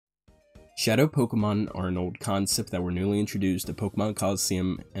Shadow Pokemon are an old concept that were newly introduced to Pokemon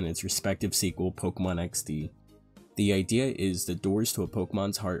Coliseum and its respective sequel, Pokemon XD. The idea is the doors to a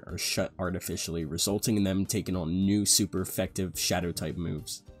Pokemon's heart are shut artificially, resulting in them taking on new super effective Shadow-type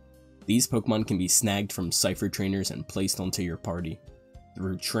moves. These Pokemon can be snagged from Cypher trainers and placed onto your party.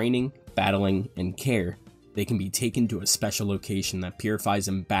 Through training, battling, and care, they can be taken to a special location that purifies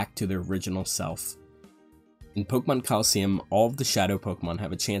them back to their original self. In Pokemon Coliseum, all of the Shadow Pokemon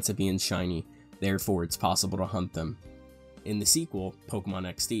have a chance of being shiny, therefore it's possible to hunt them. In the sequel, Pokemon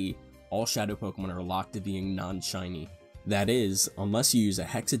XD, all Shadow Pokemon are locked to being non-shiny. That is, unless you use a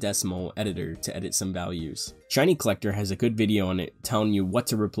hexadecimal editor to edit some values. ShinyCollector has a good video on it telling you what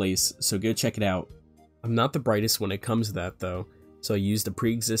to replace, so go check it out. I'm not the brightest when it comes to that though, so I used a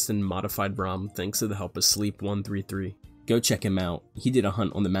pre-existing modified ROM thanks to the help of Sleep133. Go check him out, he did a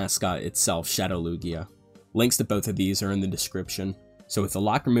hunt on the mascot itself, Shadow Lugia. Links to both of these are in the description. So with the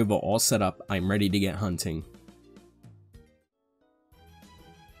lock removal all set up, I'm ready to get hunting.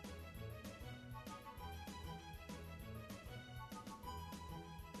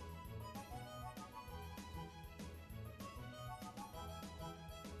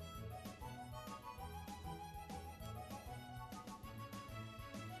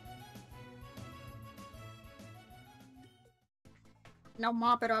 Now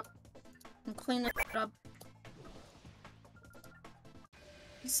mop it up and clean it up.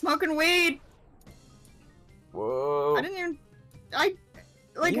 He's smoking weed. Whoa. I didn't even.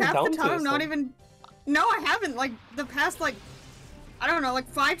 Like half the time I'm not even. No, I haven't. Like the past I don't know, like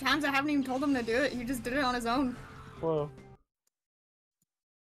 5 times I haven't even told him to do it. He just did it on his own. Whoa.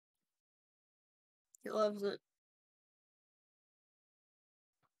 He loves it.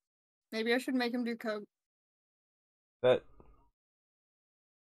 Maybe I should make him do coke. That.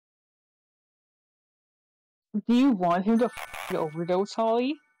 Do you want him to overdose,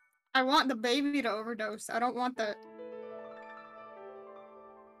 Holly? I want the baby to overdose. I don't want the.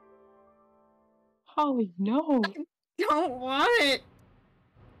 Holly, no. I don't want it.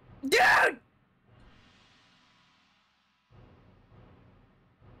 Dude!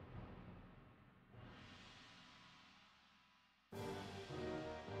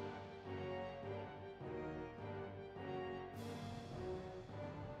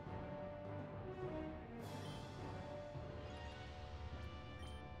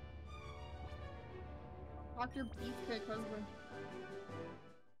 Fuck your beefcake husband.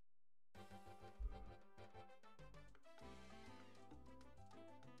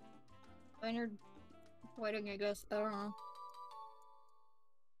 Leonard wedding, I guess. I don't know.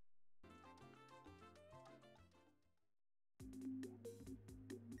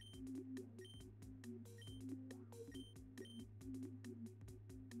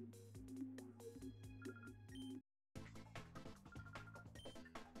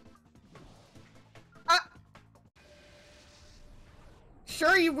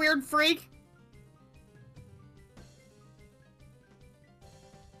 Sure, you weird freak.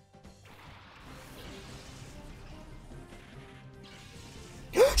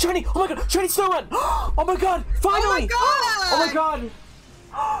 Shiny! Oh my god! Shiny Snorunt! Oh my god! Finally! Oh my god! Oh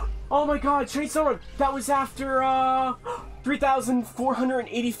my god! Oh my god! Shiny Snorunt! That was after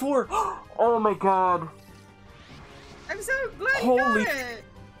 3,484! Oh my god! I'm so glad Holy you got it!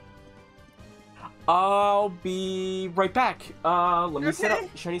 I'll be right back. Let me set up Okay.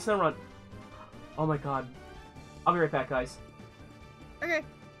 Shiny Snorunt. Oh my god. I'll be right back, guys. Okay.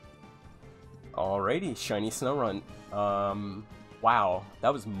 Alrighty, Shiny Snorunt. Wow,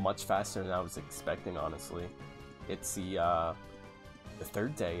 that was much faster than I was expecting, honestly. It's the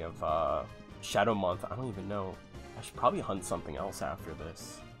 3rd day of Shadow Month. I don't even know. I should probably hunt something else after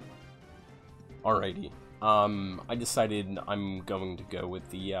this. Alrighty. I decided I'm going to go with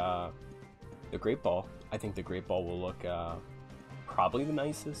the Great Ball. I think the Great Ball will look probably the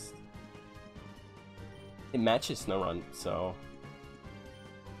nicest. It matches Snorunt, so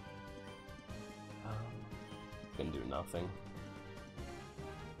can do nothing.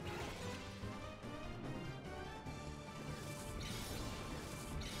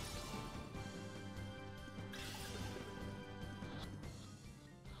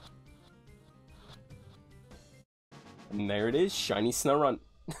 And there it is, Shiny Snorunt.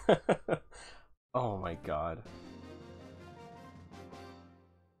 Oh my god.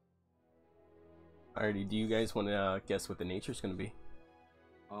 Alrighty, do you guys want to guess what the nature's gonna be?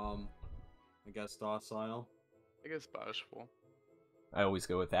 I guess docile. I guess bashful. I always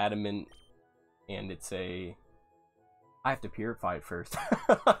go with adamant, and it's a... I have to purify it first.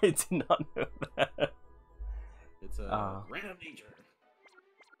 I did not know that. It's a random nature.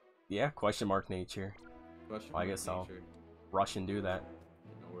 Yeah, question mark nature. Question Well, I mark guess I'll nature. rush and do that.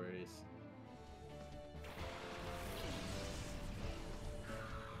 No worries.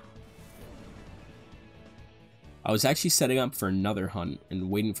 I was actually setting up for another hunt and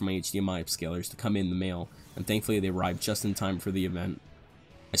waiting for my HDMI upscalers to come in the mail, and thankfully they arrived just in time for the event.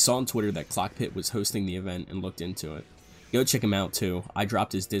 I saw on Twitter that KlockPit was hosting the event and looked into it. Go check him out too. I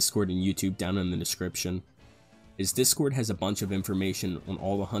dropped his Discord and YouTube down in the description. His Discord has a bunch of information on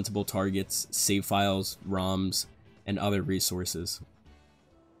all the huntable targets, save files, ROMs, and other resources.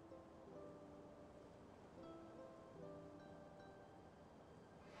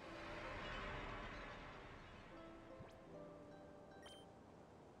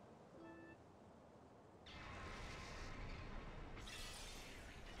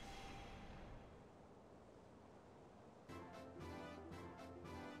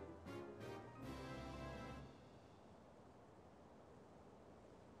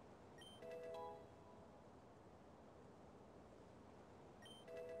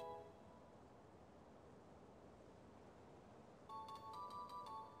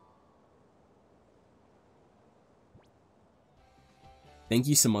 Thank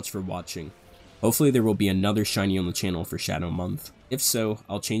you so much for watching. Hopefully there will be another shiny on the channel for Shadow Month. If so,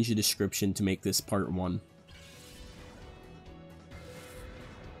 I'll change the description to make this part 1.